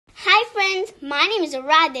my name is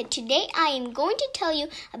Arada. Today I am going to tell you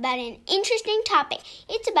about an interesting topic.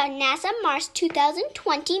 It's about NASA Mars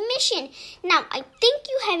 2020 mission. Now, I think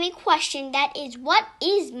you have a question that is, what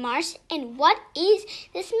is Mars and what is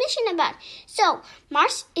this mission about? So,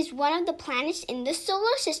 Mars is one of the planets in the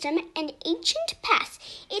solar system, an ancient past.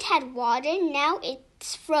 It had water, now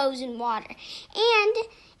it's frozen water, and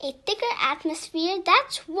a thicker atmosphere.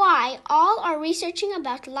 That's why all are researching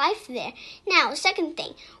about life there. Now, second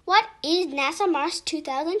thing, what is NASA Mars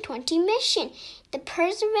 2020 mission? The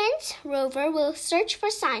Perseverance rover will search for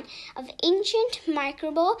signs of ancient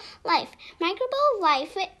microbial life. Microbial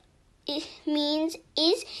life means,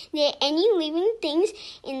 is there any living things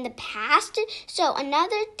in the past? So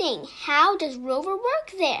another thing, how does rover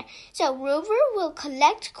work there? So rover will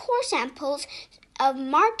collect core samples of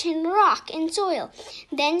Martian rock and soil,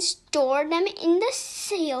 then store them in the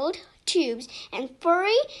sealed tubes and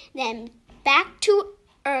ferry them back to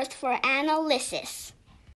Earth for analysis.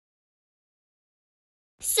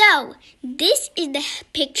 So, this is the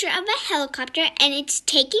picture of a helicopter, and it's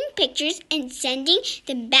taking pictures and sending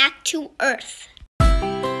them back to Earth.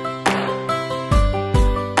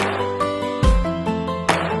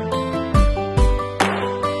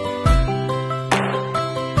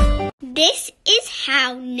 This is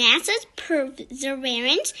how NASA's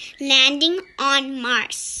Perseverance landing on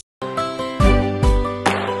Mars.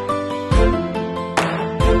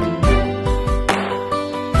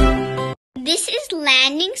 This is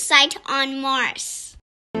landing site on Mars.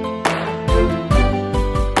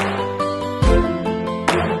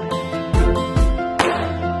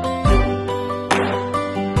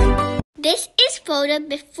 This is photo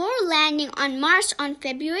before landing on Mars on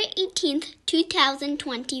February 18th,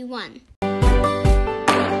 2021.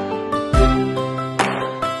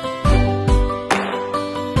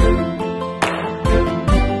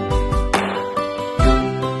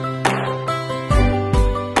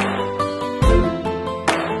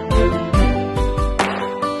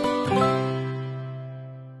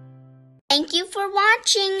 Thank you for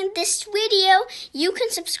watching this video. You can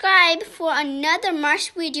subscribe for another Mars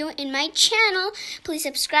video in my channel. Please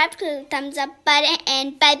subscribe, click the thumbs up button,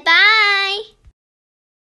 and bye-bye.